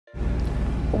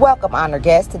Welcome, honored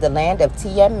guests, to the land of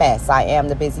tea and mess. I am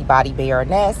the Busybody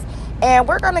Baroness, and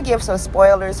we're going to give some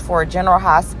spoilers for General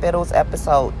Hospital's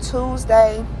episode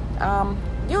Tuesday.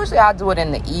 Usually I'll do it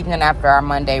in the evening after our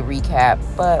Monday recap,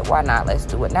 but why not? Let's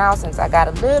do it now since I got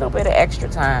a little bit of extra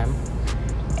time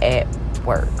at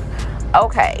work.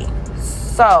 Okay,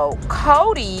 so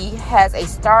Cody has a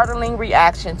startling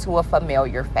reaction to a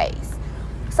familiar face.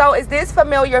 So is this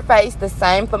familiar face the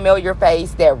same familiar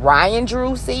face that Ryan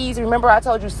Drew sees? Remember I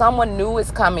told you someone new is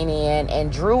coming in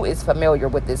and Drew is familiar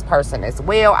with this person as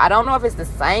well. I don't know if it's the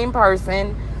same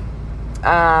person.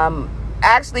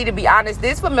 Actually, to be honest,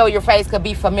 this familiar face could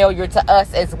be familiar to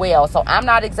us as well. So I'm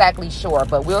not exactly sure,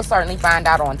 but we'll certainly find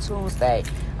out on Tuesday,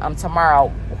 tomorrow,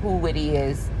 who it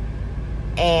is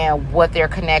and what their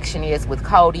connection is with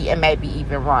Cody and maybe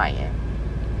even Ryan.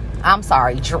 I'm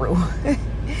sorry, Drew.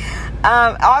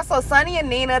 Also, Sonny and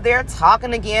Nina, they're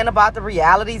talking again about the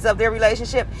realities of their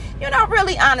relationship. You know,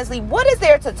 really, honestly, what is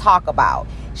there to talk about?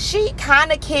 She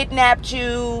kind of kidnapped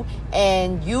you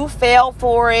and you fell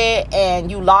for it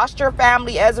and you lost your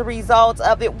family as a result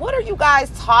of it. What are you guys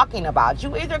talking about?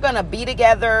 You either going to be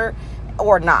together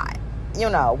or not. You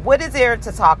know, what is there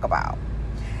to talk about?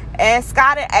 And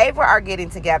Scott and Ava are getting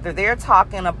together. They're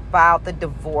talking about the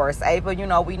divorce. Ava, you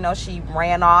know, we know she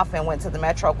ran off and went to the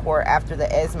Metro Court after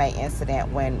the Esme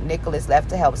incident when Nicholas left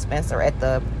to help Spencer at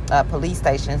the police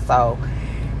station. So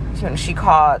she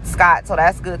called Scott. So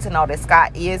that's good to know that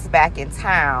Scott is back in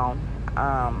town.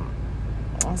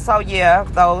 So, yeah,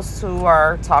 those two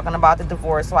are talking about the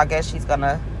divorce. So I guess she's going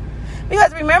to...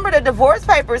 Because remember, the divorce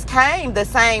papers came the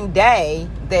same day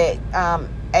that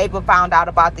Ava found out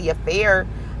about the affair.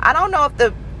 I don't know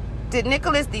if did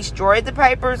Nicholas destroy the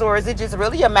papers, or is it just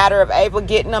really a matter of Ava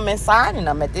getting them and signing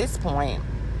them at this point?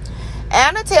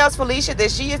 Anna tells Felicia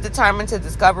that she is determined to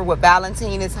discover what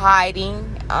Valentine is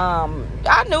hiding.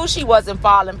 I knew she wasn't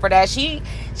falling for that. She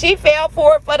fell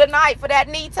for it for the night for that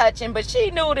knee touching, but she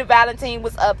knew that Valentine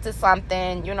was up to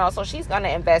something, you know, so she's going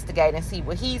to investigate and see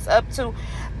what he's up to.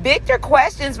 Victor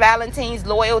questions Valentine's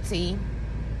loyalty.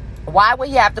 Why would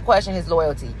he have to question his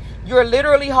loyalty? You're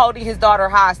literally holding his daughter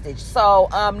hostage. So,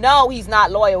 no, he's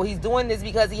not loyal. He's doing this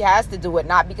because he has to do it,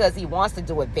 not because he wants to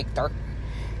do it, Victor.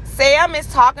 Sam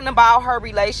is talking about her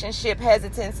relationship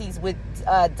hesitancies with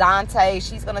Dante.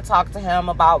 She's going to talk to him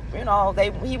about, you know,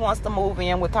 he wants to move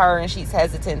in with her and she's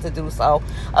hesitant to do so.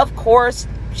 Of course,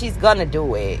 she's going to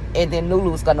do it. And then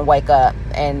Lulu's going to wake up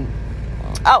and...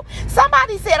 Oh,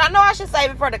 somebody said, I know I should save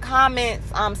it for the comments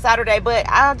Saturday, but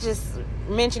I'll just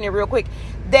mention it real quick,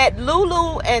 that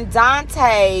Lulu and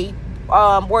Dante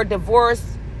were divorced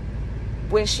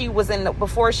when she was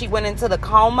before she went into the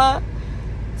coma.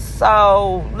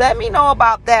 So let me know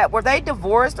about that. Were they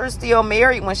divorced or still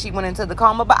married when she went into the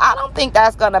coma? But I don't think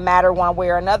that's going to matter one way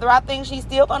or another. I think she's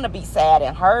still going to be sad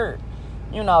and hurt,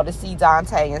 you know, to see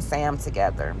Dante and Sam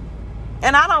together.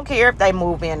 And I don't care if they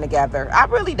move in together. I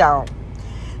really don't.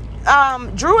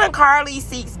 Drew and Carly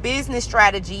seeks business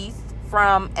strategies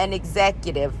from an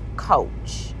executive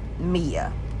coach,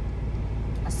 Mia.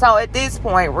 So at this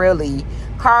point, really,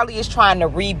 Carly is trying to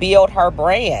rebuild her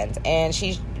brand, and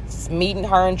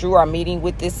her and Drew are meeting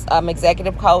with this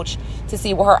executive coach to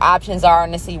see what her options are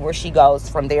and to see where she goes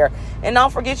from there. And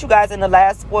don't forget, you guys, in the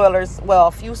last spoilers, well,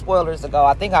 a few spoilers ago,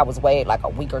 I think I was way like a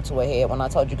week or two ahead when I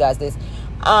told you guys this,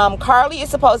 Carly is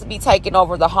supposed to be taking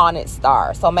over the Haunted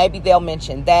Star. So maybe they'll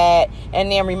mention that.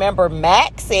 And then remember,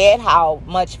 Max said how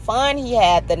much fun he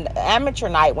had the amateur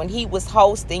night when he was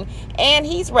hosting. And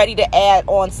he's ready to add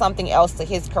on something else to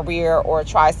his career or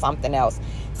try something else.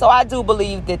 So I do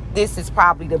believe that this is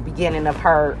probably the beginning of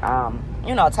her,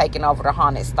 you know, taking over the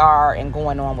Haunted Star and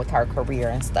going on with her career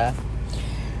and stuff.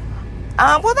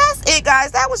 Well, that's it,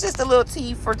 guys. That was just a little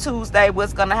tea for Tuesday.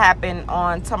 What's going to happen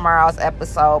on tomorrow's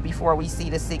episode before we see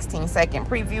the 16-second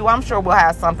preview. I'm sure we'll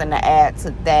have something to add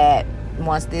to that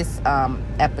once this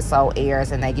episode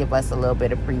airs and they give us a little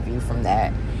bit of preview from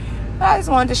that. But I just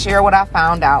wanted to share what I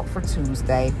found out for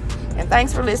Tuesday. And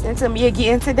thanks for listening to me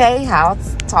again today. I'll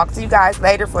talk to you guys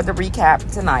later for the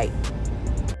recap tonight.